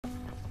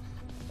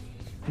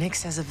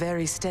Nyx has a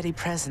very steady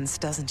presence,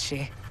 doesn't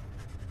she?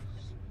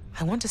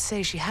 I want to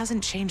say she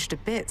hasn't changed a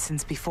bit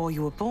since before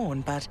you were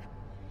born, but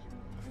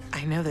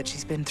I know that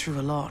she's been through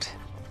a lot.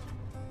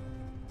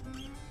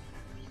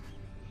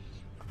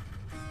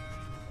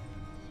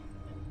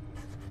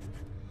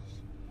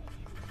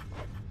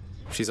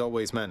 She's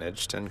always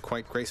managed, and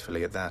quite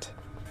gracefully at that.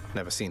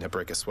 Never seen her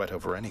break a sweat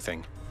over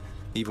anything,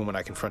 even when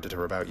I confronted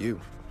her about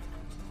you.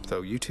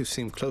 Though you two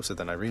seem closer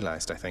than I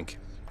realized, I think.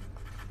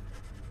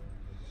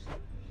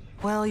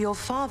 Well, your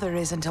father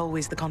isn't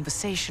always the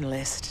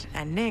conversationalist,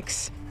 and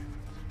Nyx,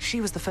 she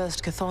was the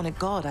first chthonic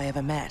god I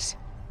ever met.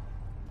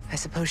 I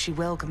suppose she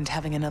welcomed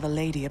having another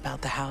lady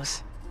about the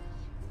house.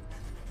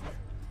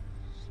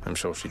 I'm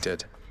sure she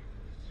did.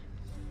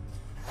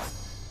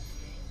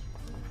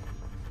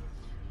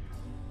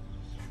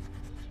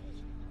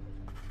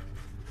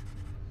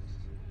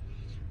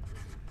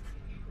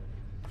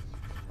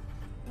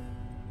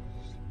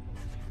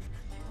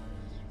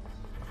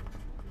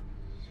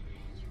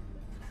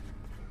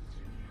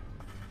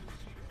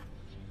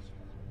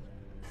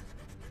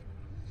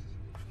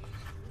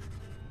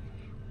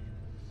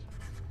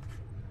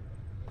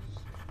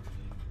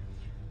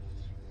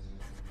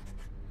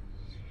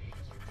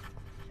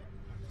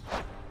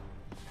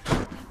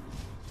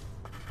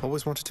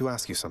 Always wanted to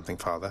ask you something,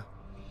 Father.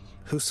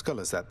 Whose skull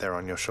is that there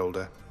on your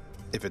shoulder?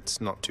 If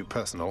it's not too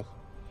personal.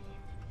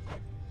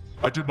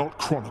 I did not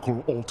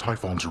chronicle all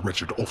Typhon's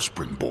wretched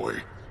offspring,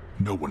 boy.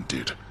 No one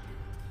did.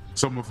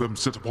 Some of them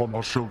sit upon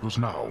our shoulders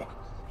now,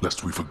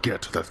 lest we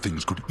forget that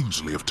things could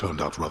easily have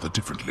turned out rather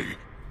differently,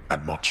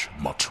 and much,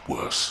 much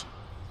worse.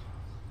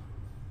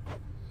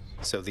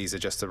 So these are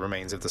just the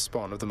remains of the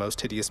spawn of the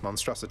most hideous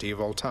monstrosity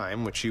of all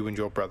time, which you and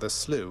your brother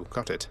slew,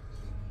 got it?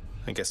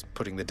 I guess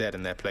putting the dead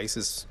in their place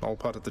is all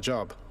part of the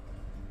job.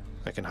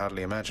 I can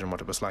hardly imagine what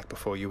it was like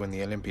before you and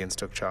the Olympians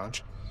took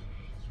charge.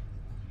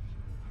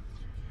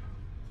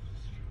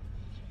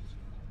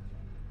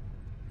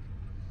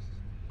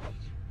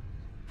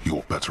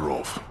 You're better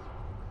off.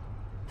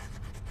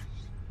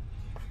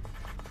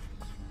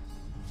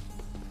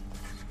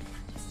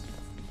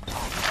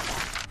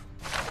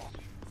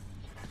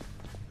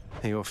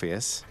 Hey,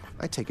 Orpheus.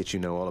 I take it you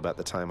know all about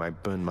the time I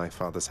burned my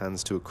father's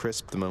hands to a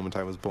crisp the moment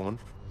I was born?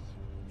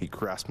 He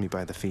grasped me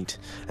by the feet,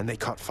 and they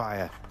caught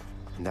fire.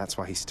 And that's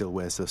why he still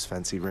wears those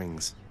fancy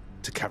rings,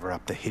 to cover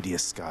up the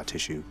hideous scar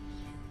tissue.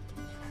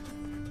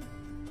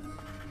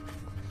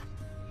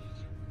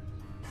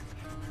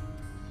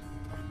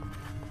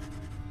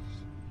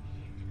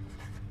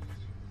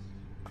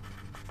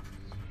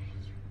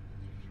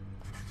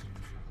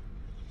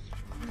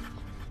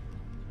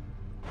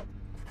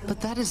 But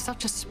that is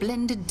such a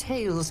splendid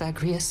tale,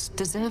 Zagreus,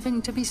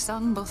 deserving to be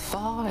sung both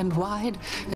far and wide.